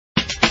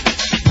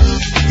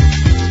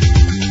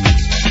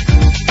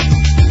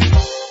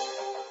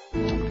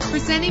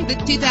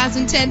Introducing the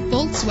 2010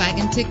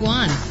 Volkswagen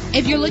Tiguan.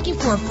 If you're looking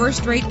for a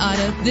first-rate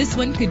auto, this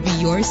one could be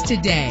yours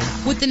today.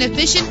 With an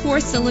efficient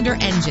 4-cylinder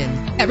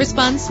engine that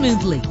responds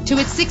smoothly to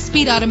its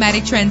 6-speed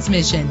automatic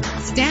transmission.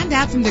 Stand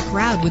out from the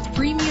crowd with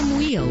premium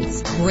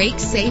wheels. Brake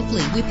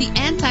safely with the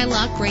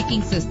anti-lock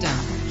braking system.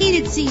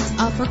 Heated seats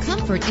offer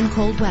comfort in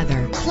cold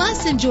weather.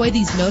 Plus, enjoy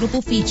these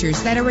notable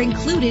features that are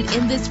included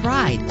in this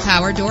ride.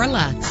 Power door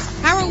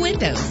locks, power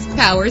windows,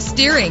 power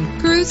steering,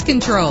 cruise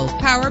control,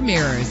 power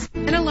mirrors,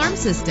 an alarm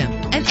system,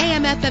 an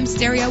AM/FM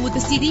stereo with a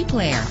CD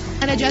player,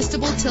 an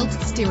adjustable tilt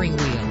steering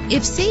wheel.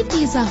 If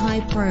safety is a high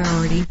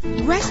priority,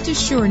 rest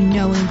assured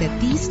knowing that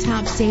these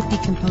top safety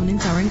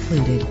components are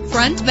included.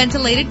 Front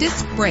ventilated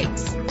disc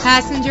brakes,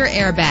 passenger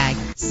airbag,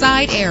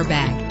 side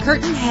airbag,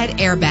 curtain head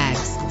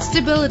airbags,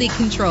 stability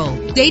control,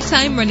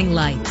 daytime running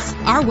lights.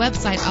 Our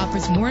website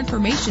offers more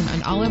information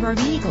on all of our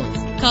vehicles.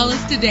 Call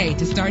us today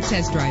to start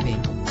test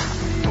driving.